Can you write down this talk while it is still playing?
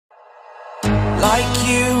like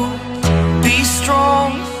you, be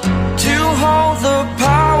strong to hold the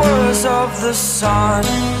powers of the sun.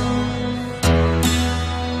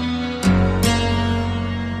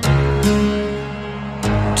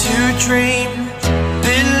 To dream,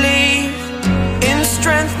 believe in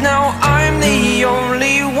strength. Now I'm the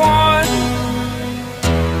only one,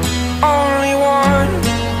 only one.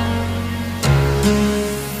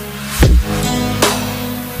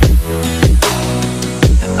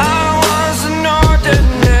 I was an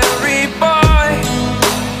ordinary boy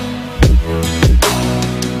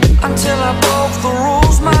until I broke the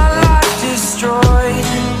rules. My life destroyed,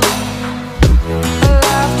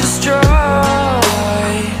 life destroyed.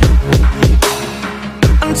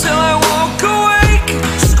 Until I woke awake,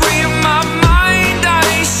 scream my mind, I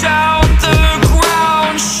shout, the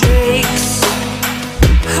ground shakes.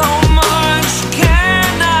 How much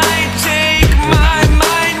can I take? My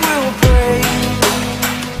mind will break.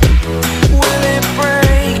 Will it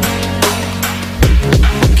break?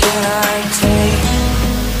 What can I take?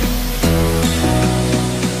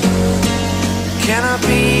 Can I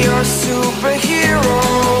be your superhero?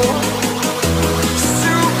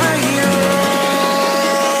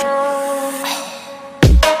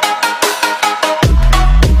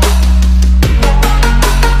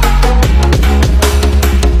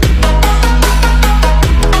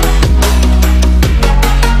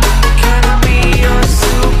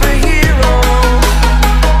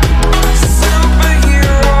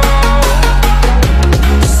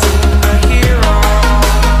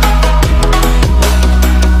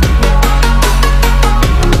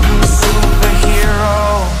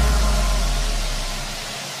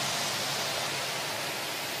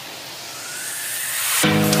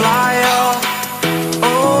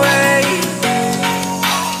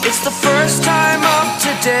 It's the first time of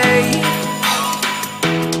today,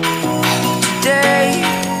 today.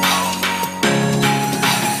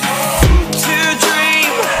 To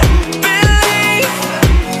dream, believe,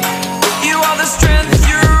 you are the strength,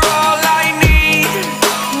 you're all I need,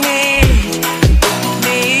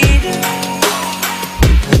 need.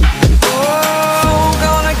 Oh,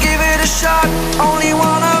 gonna give it a shot, only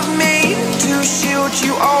one of me, to shield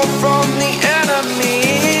you all from the enemy.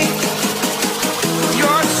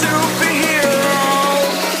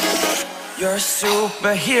 You're a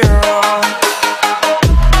superhero.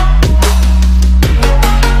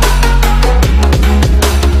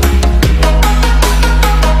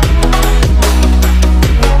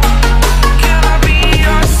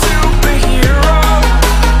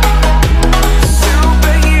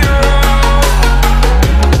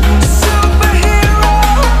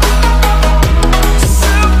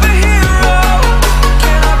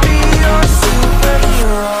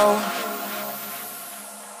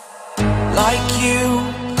 Like you,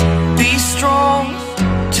 be strong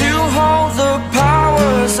to hold the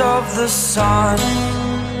powers of the sun.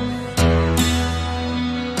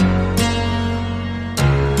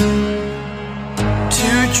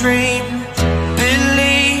 To dream,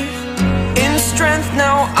 believe in strength.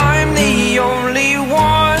 Now I'm the only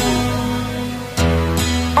one,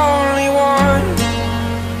 only one.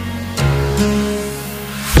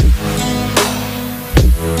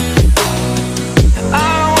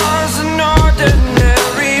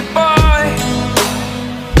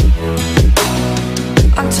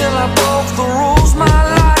 Until I broke the rules, my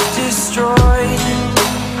life destroyed,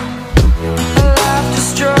 life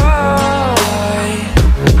destroyed.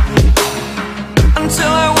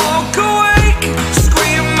 Until I woke awake,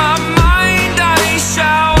 scream my mind, I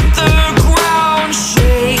shout, the ground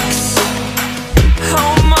shakes.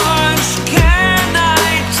 How much can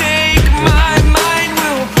I take? My mind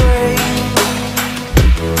will break.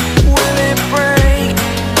 Will it break?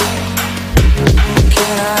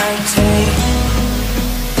 Can I take?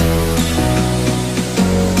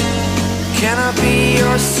 Can I be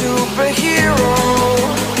your superhero?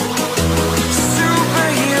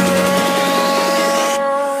 Superhero.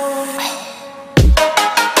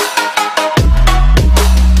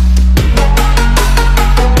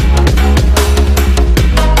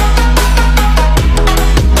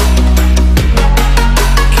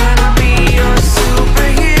 Can I be your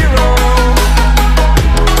superhero?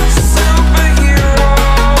 Superhero.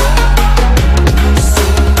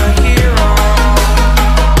 Superhero.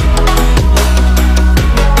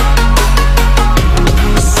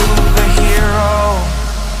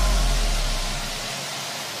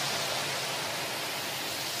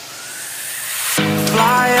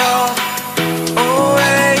 Fly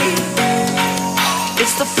away.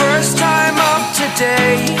 It's the first time of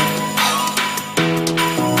today,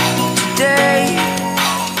 today.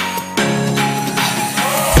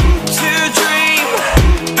 To dream,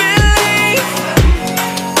 believe,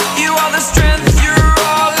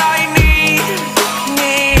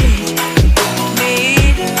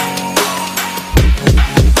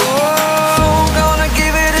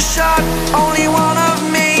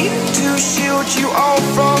 you all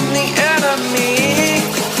from the enemy.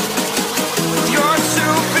 You're a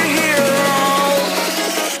superhero.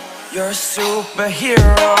 You're a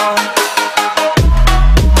superhero.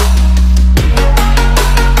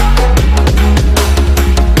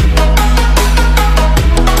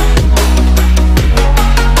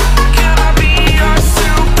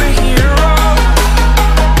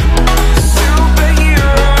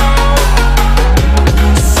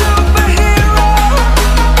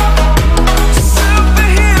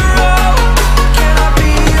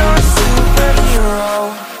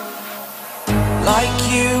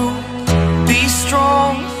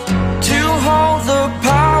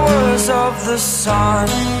 The sun,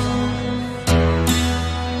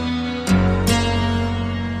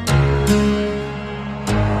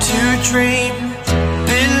 to dream,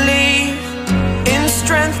 believe in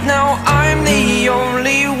strength. Now I'm the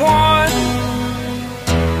only one,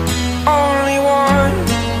 only one.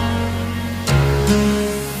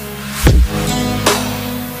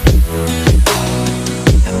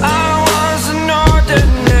 I was an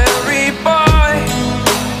ordinary boy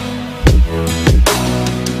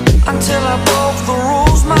until I broke the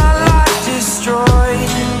rules, my life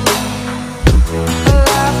destroyed.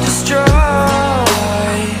 Life destroyed.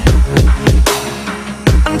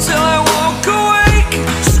 Until I woke awake,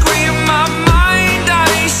 scream my mind,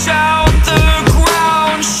 I shout, the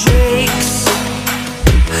ground shakes.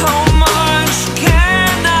 How much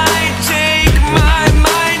can I take? My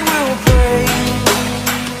mind will break.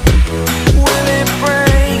 Will it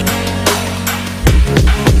break?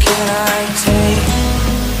 Can I take?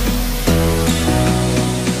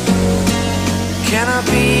 Can I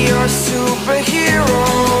be your superhero?